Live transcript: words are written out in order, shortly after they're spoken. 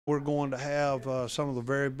We're going to have some of the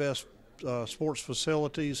very best sports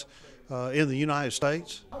facilities in the United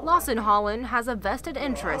States. Lawson Holland has a vested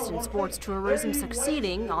interest in sports tourism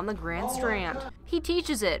succeeding on the Grand Strand. He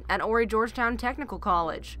teaches it at Horry Georgetown Technical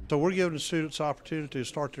College. So we're giving the students opportunity to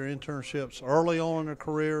start their internships early on in their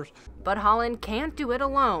careers. But Holland can't do it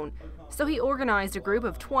alone, so he organized a group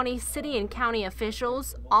of 20 city and county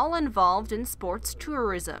officials, all involved in sports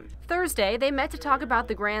tourism. Thursday, they met to talk about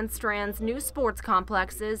the Grand Strand's new sports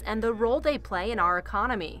complexes and the role they play in our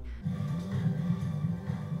economy.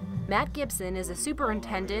 Matt Gibson is a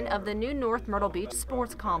superintendent of the new North Myrtle Beach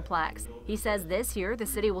Sports Complex. He says this year the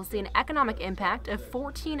city will see an economic impact of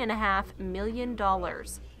 $14.5 million.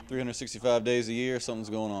 365 days a year, something's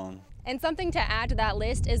going on. And something to add to that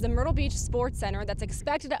list is the Myrtle Beach Sports Center that's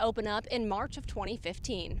expected to open up in March of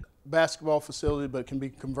 2015. Basketball facility, but can be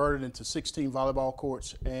converted into 16 volleyball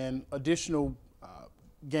courts and additional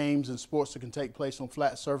games and sports that can take place on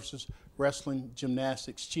flat surfaces, wrestling,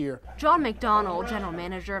 gymnastics, cheer. John McDonald, general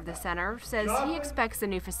manager of the center, says he expects the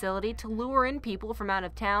new facility to lure in people from out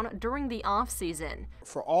of town during the off-season.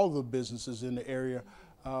 For all the businesses in the area,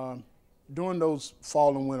 during those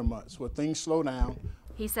fall and winter months where things slow down.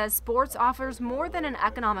 He says sports offers more than an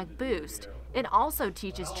economic boost. It also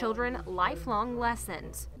teaches children lifelong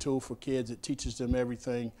lessons. A tool for kids, it teaches them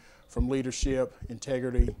everything from leadership,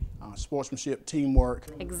 integrity, sportsmanship, teamwork.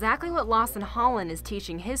 Exactly what Lawson Holland is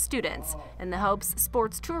teaching his students, in the hopes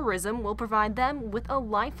sports tourism will provide them with a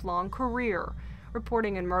lifelong career.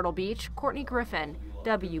 Reporting in Myrtle Beach, Courtney Griffin,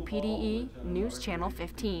 WPDE News Channel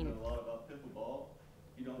 15.